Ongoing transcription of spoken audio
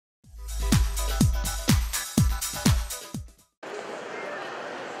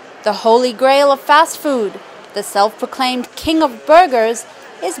The holy grail of fast food, the self-proclaimed king of burgers,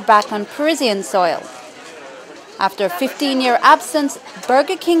 is back on Parisian soil. After a 15-year absence,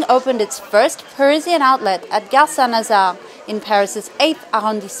 Burger King opened its first Parisian outlet at Gare St-Lazare in Paris's 8th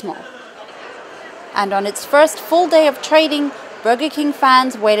arrondissement. And on its first full day of trading, Burger King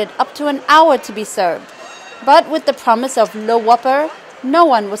fans waited up to an hour to be served. But with the promise of le Whopper, no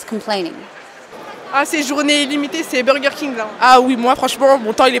one was complaining. Ah, c'est journée illimitée, c'est Burger King là. Ah oui, moi franchement,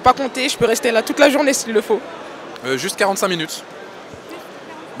 mon temps il est pas compté, je peux rester là toute la journée s'il le faut. Juste 45 minutes.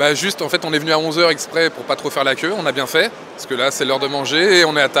 Juste, en fait, on est venu à 11 h exprès pour pas trop faire la queue, on a bien fait, parce que là c'est l'heure de manger et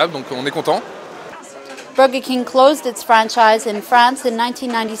on est à table, donc on est content. Burger King closed its franchise in France in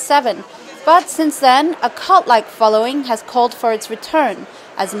 1997, but since then, a cult-like following has called for its return,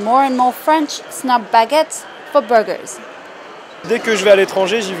 as more and more French snub baguettes for burgers. Dès que je vais à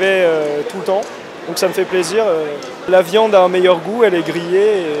l'étranger, j'y vais tout le temps, donc ça me fait plaisir. La viande a un meilleur goût, elle est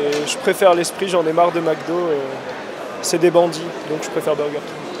grillée, et je préfère l'esprit, j'en ai marre de McDo, c'est des bandits, donc je préfère Burger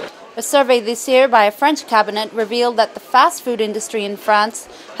King. A survey this year by a French cabinet revealed that the fast food industry in France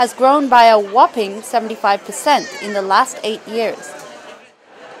has grown by a whopping 75% in the last 8 years.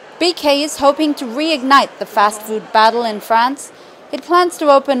 BK is hoping to reignite the fast food battle in France. It plans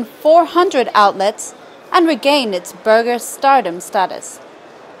to open 400 outlets and regain its burger stardom status.